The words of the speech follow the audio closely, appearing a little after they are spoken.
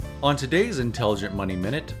On today's Intelligent Money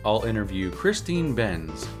Minute, I'll interview Christine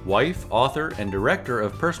Benz, wife, author, and director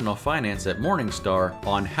of personal finance at Morningstar,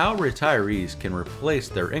 on how retirees can replace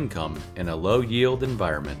their income in a low-yield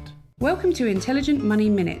environment. Welcome to Intelligent Money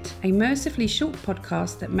Minute, a mercifully short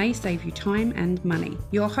podcast that may save you time and money.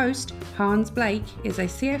 Your host, Hans Blake, is a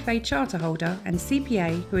CFA charter holder and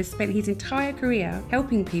CPA who has spent his entire career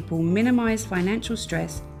helping people minimize financial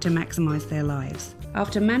stress to maximize their lives.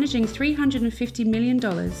 After managing $350 million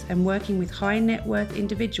and working with high net worth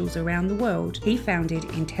individuals around the world, he founded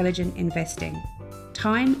Intelligent Investing.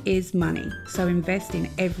 Time is money, so invest in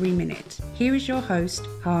every minute. Here is your host,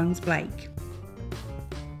 Hans Blake.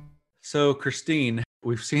 So, Christine,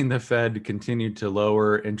 we've seen the Fed continue to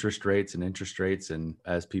lower interest rates, and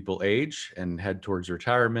as people age and head towards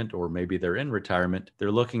retirement, or maybe they're in retirement, they're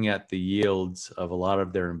looking at the yields of a lot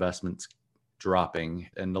of their investments dropping,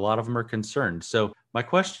 and a lot of them are concerned. So my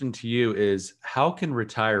question to you is, how can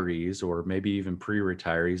retirees, or maybe even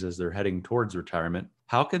pre-retirees as they're heading towards retirement,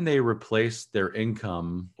 how can they replace their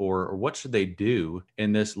income, or what should they do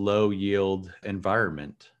in this low yield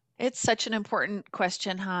environment? It's such an important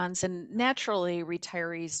question, Hans. And naturally,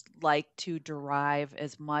 retirees like to derive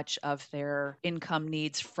as much of their income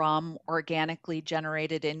needs from organically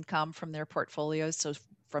generated income from their portfolios. So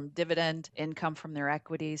from dividend income from their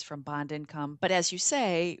equities, from bond income. But as you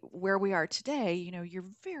say, where we are today, you're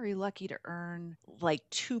very lucky to earn like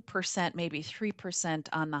 2%, maybe 3%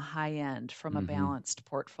 on the high end from a balanced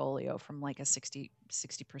portfolio, from like a 60%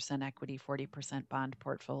 equity, 40% bond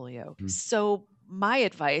portfolio. So my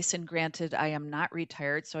advice, and granted, I am not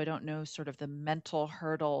retired, so I don't know sort of the mental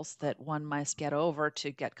hurdles that one must get over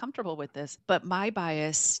to get comfortable with this. But my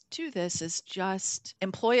bias to this is just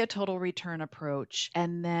employ a total return approach,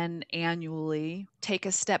 and then annually take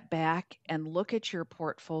a step back and look at your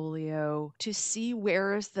portfolio to see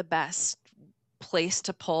where is the best place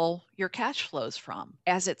to pull your cash flows from.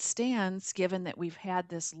 As it stands, given that we've had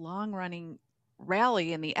this long running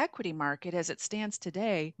rally in the equity market as it stands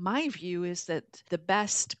today, my view is that the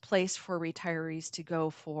best place for retirees to go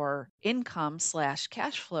for income /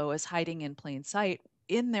 cash flow is hiding in plain sight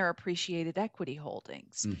in their appreciated equity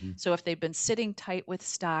holdings. So if they've been sitting tight with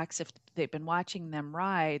stocks, if they've been watching them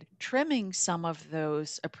ride, trimming some of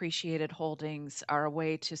those appreciated holdings are a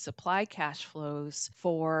way to supply cash flows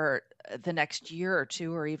for the next year or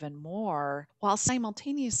two or even more, while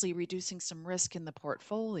simultaneously reducing some risk in the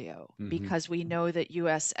portfolio, because we know that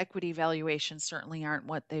U.S. equity valuations certainly aren't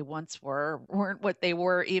what they once weren't what they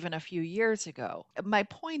were even a few years ago. My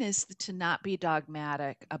point is to not be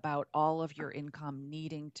dogmatic about all of your income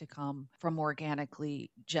needing to come from organically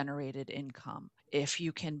generated income. If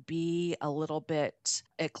you can be a little bit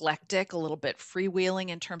eclectic, a little bit freewheeling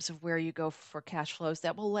in terms of where you go for cash flows,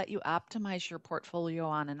 that will let you optimize your portfolio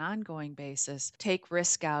on an ongoing basis, take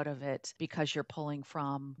risk out of it because you're pulling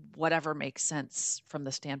from whatever makes sense from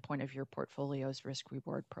the standpoint of your portfolio's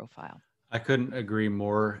risk-reward profile. I couldn't agree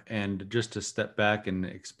more. And just to step back and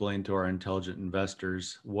explain to our intelligent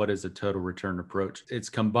investors, what is a total return approach? It's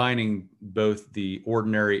combining both the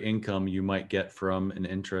ordinary income you might get from an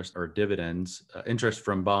interest or dividends, interest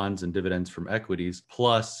from bonds and dividends from equities,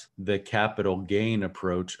 plus the capital gain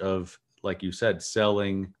approach of, like you said,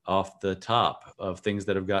 selling off the top of things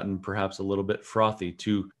that have gotten perhaps a little bit frothy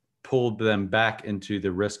to pulled them back into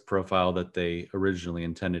the risk profile that they originally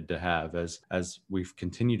intended to have. As we've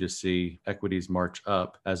continued to see equities march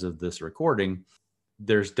up as of this recording,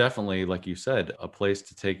 there's definitely, like you said, a place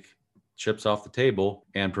to take chips off the table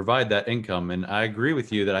and provide that income. And I agree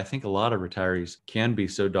with you that I think a lot of retirees can be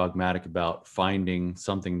so dogmatic about finding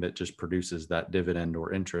something that just produces that dividend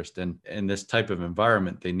or interest. And in this type of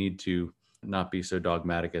environment, they need to not be so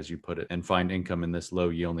dogmatic, as you put it, and find income in this low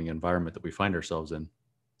yielding environment that we find ourselves in.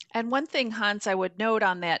 And one thing, Hans, I would note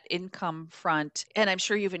on that income front, and I'm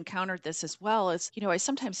sure you've encountered this as well, is, I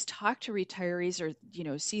sometimes talk to retirees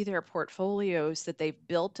or, see their portfolios that they've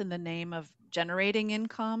built in the name of generating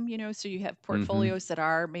income, so you have portfolios that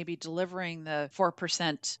are maybe delivering the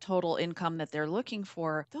 4% total income that they're looking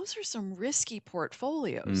for. Those are some risky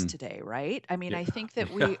portfolios today, right? I mean, I think that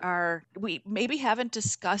we maybe haven't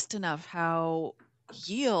discussed enough how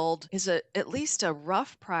yield is at least a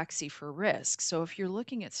rough proxy for risk. So if you're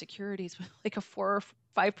looking at securities with like a 4 or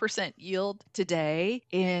 5% yield today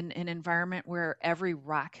in an environment where every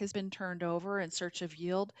rock has been turned over in search of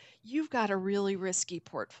yield, you've got a really risky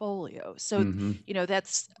portfolio. So,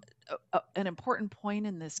 that's an important point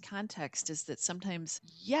in this context, is that sometimes,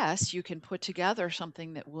 yes, you can put together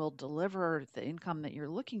something that will deliver the income that you're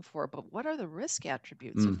looking for, but what are the risk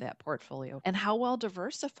attributes of that portfolio, and how well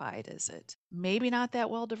diversified is it? Maybe not that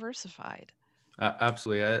well diversified.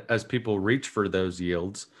 Absolutely. As people reach for those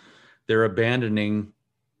yields, they're abandoning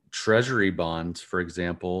treasury bonds, for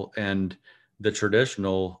example, and the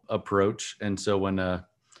traditional approach. And so when a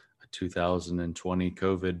 2020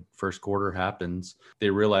 COVID first quarter happens, they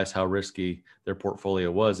realize how risky their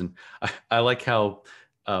portfolio was. And I like how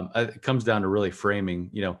it comes down to really framing,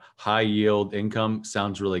 high yield income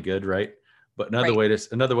sounds really good, right? But another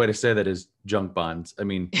way to say that is junk bonds. I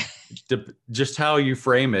mean, just how you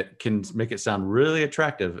frame it can make it sound really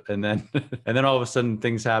attractive, and then all of a sudden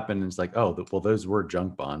things happen, and it's like, oh, well, those were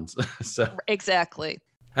junk bonds. So exactly.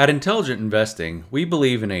 At Intelligent Investing, we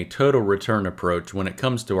believe in a total return approach when it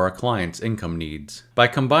comes to our clients' income needs. By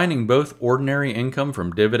combining both ordinary income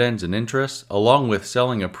from dividends and interest, along with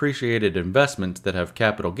selling appreciated investments that have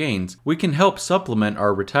capital gains, we can help supplement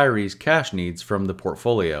our retirees' cash needs from the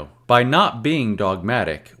portfolio. By not being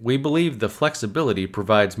dogmatic, we believe the flexibility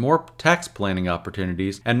provides more tax planning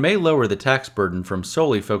opportunities and may lower the tax burden from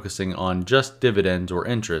solely focusing on just dividends or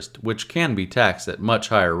interest, which can be taxed at much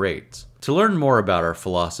higher rates. To learn more about our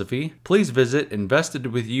philosophy, please visit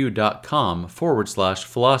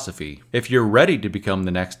investedwithyou.com/philosophy. If you're ready to become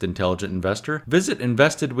the next intelligent investor, visit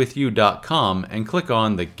investedwithyou.com and click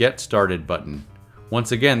on the Get Started button.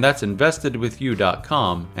 Once again, that's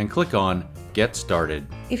investedwithyou.com and click on Get Started.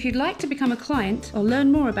 If you'd like to become a client or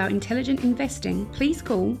learn more about intelligent investing, please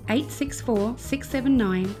call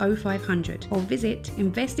 864-679-0500 or visit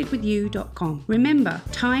investedwithyou.com. Remember,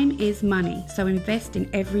 time is money, so invest in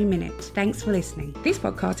every minute. Thanks for listening. This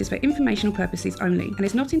podcast is for informational purposes only and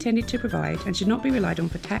is not intended to provide and should not be relied on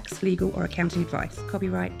for tax, legal, or accounting advice.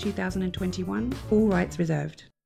 Copyright 2021, all rights reserved.